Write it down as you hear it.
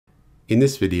In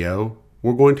this video,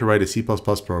 we're going to write a C++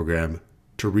 program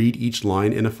to read each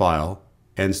line in a file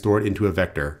and store it into a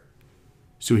vector.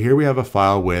 So here we have a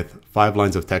file with 5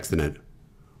 lines of text in it.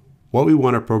 What we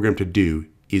want our program to do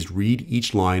is read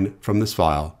each line from this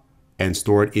file and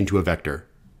store it into a vector.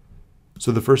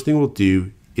 So the first thing we'll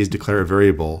do is declare a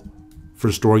variable for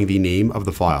storing the name of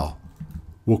the file.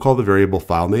 We'll call the variable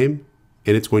file name,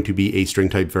 and it's going to be a string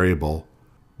type variable.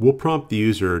 We'll prompt the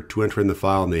user to enter in the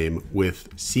file name with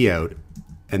cout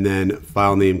and then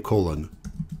file name colon.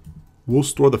 We'll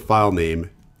store the file name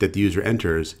that the user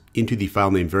enters into the file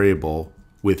name variable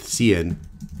with cin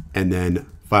and then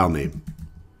file name.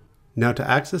 Now to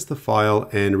access the file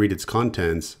and read its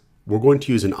contents, we're going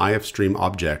to use an ifstream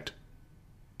object.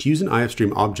 To use an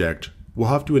ifstream object, we'll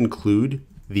have to include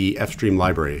the fstream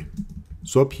library.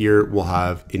 So up here we'll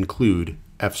have include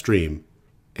fstream.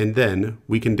 And then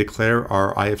we can declare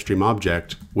our ifstream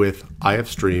object with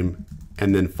ifstream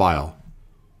and then file.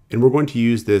 And we're going to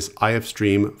use this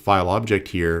ifstream file object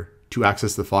here to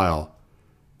access the file.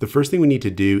 The first thing we need to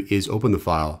do is open the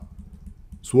file.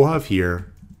 So we'll have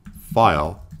here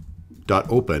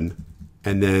file.open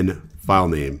and then file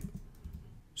name.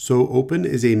 So open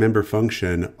is a member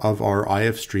function of our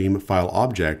ifstream file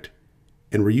object,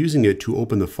 and we're using it to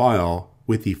open the file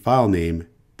with the file name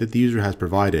that the user has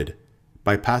provided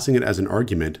by passing it as an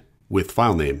argument with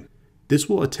file name. This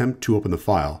will attempt to open the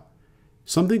file.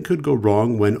 Something could go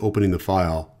wrong when opening the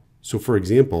file. So for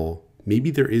example,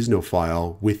 maybe there is no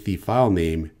file with the file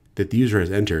name that the user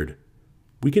has entered.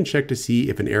 We can check to see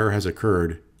if an error has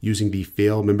occurred using the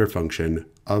fail member function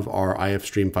of our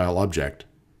ifstream file object.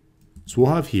 So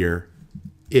we'll have here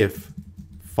if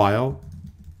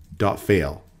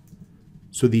file.fail.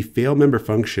 So the fail member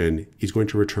function is going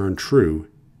to return true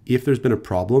if there's been a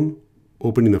problem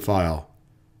opening the file.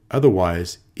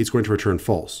 Otherwise, it's going to return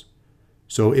false.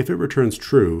 So if it returns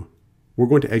true, we're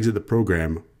going to exit the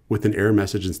program with an error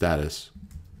message and status.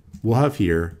 We'll have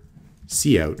here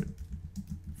cout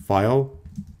file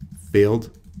failed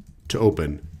to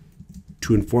open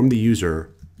to inform the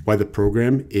user why the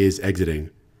program is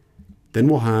exiting. Then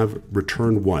we'll have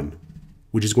return 1,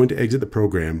 which is going to exit the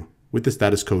program with the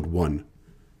status code 1.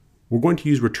 We're going to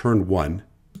use return 1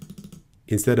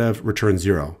 instead of return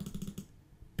 0,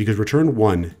 because return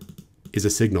 1 is a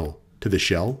signal to the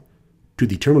shell, to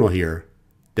the terminal here,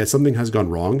 that something has gone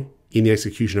wrong in the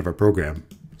execution of our program.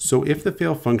 So if the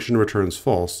fail function returns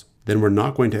false, then we're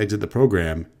not going to exit the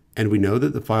program, and we know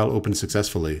that the file opened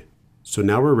successfully. So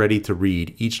now we're ready to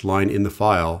read each line in the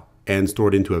file and store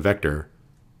it into a vector.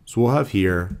 So we'll have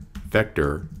here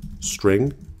vector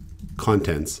string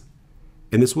contents,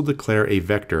 and this will declare a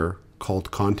vector called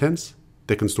contents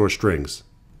that can store strings.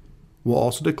 We'll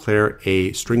also declare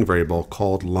a string variable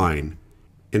called line,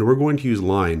 and we're going to use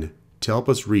line to help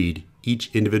us read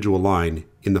each individual line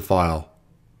in the file.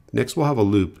 Next we'll have a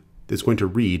loop that's going to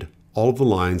read all of the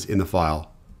lines in the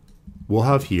file. We'll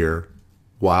have here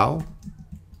while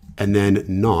and then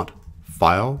not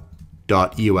file.eof.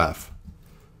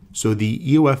 So the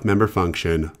EOF member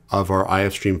function of our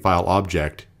ifstream file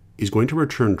object is going to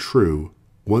return true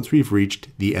once we've reached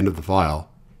the end of the file.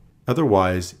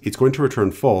 Otherwise, it's going to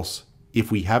return false if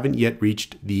we haven't yet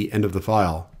reached the end of the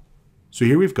file. So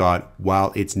here we've got,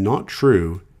 while it's not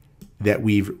true that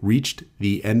we've reached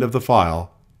the end of the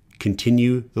file,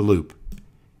 continue the loop.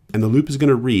 And the loop is going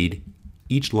to read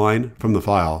each line from the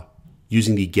file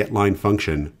using the getLine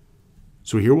function.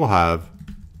 So here we'll have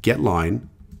getLine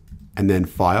and then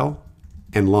file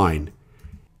and line.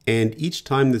 And each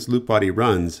time this loop body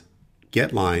runs,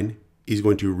 getLine is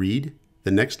going to read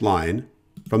the next line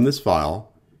from this file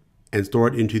and store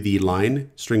it into the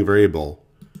line string variable.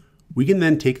 We can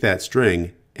then take that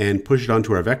string and push it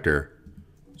onto our vector.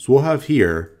 So we'll have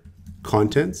here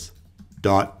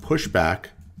contents.pushback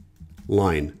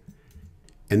line.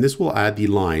 And this will add the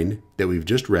line that we've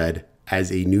just read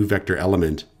as a new vector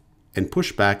element. And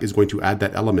pushback is going to add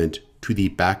that element to the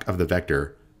back of the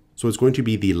vector. So it's going to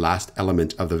be the last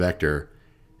element of the vector.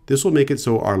 This will make it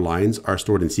so our lines are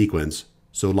stored in sequence.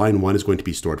 So line 1 is going to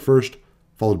be stored first,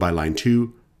 followed by line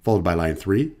 2, followed by line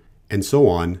 3, and so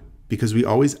on, because we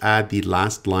always add the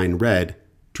last line read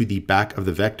to the back of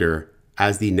the vector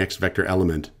as the next vector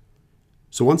element.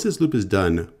 So once this loop is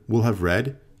done, we'll have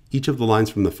read each of the lines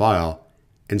from the file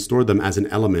and stored them as an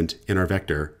element in our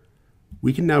vector.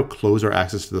 We can now close our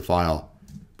access to the file.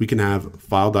 We can have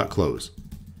file.close.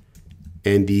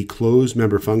 And the close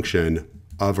member function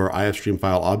of our ifstream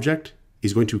file object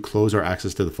is going to close our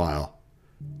access to the file.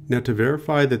 Now to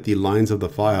verify that the lines of the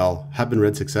file have been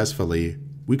read successfully,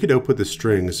 we could output the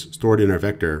strings stored in our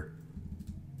vector.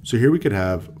 So here we could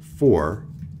have for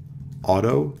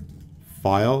auto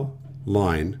file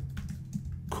line,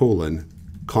 colon,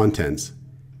 contents.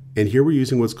 And here we're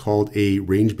using what's called a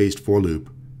range-based for loop,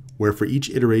 where for each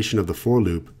iteration of the for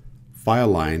loop, file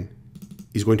line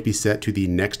is going to be set to the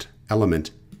next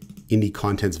element in the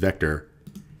contents vector.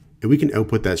 And we can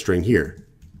output that string here.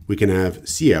 We can have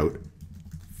cout,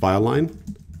 file line,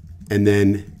 and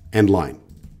then end line.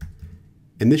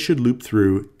 And this should loop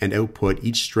through and output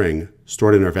each string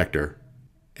stored in our vector.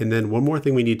 And then one more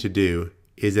thing we need to do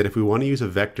is that if we want to use a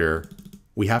vector,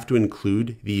 we have to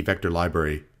include the vector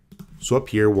library. So up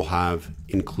here we'll have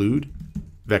include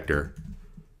vector.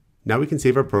 Now we can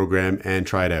save our program and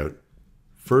try it out.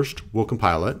 First, we'll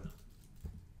compile it.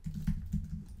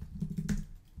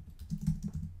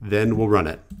 Then we'll run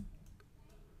it.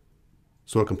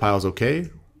 So it compiles okay.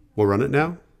 We'll run it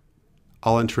now.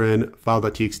 I'll enter in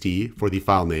file.txt for the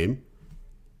file name,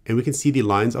 and we can see the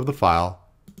lines of the file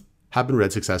have been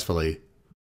read successfully.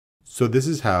 So this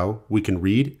is how we can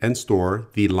read and store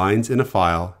the lines in a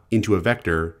file into a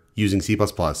vector using C++.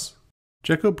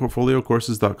 Check out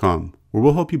portfoliocourses.com, where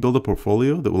we'll help you build a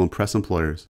portfolio that will impress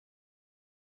employers.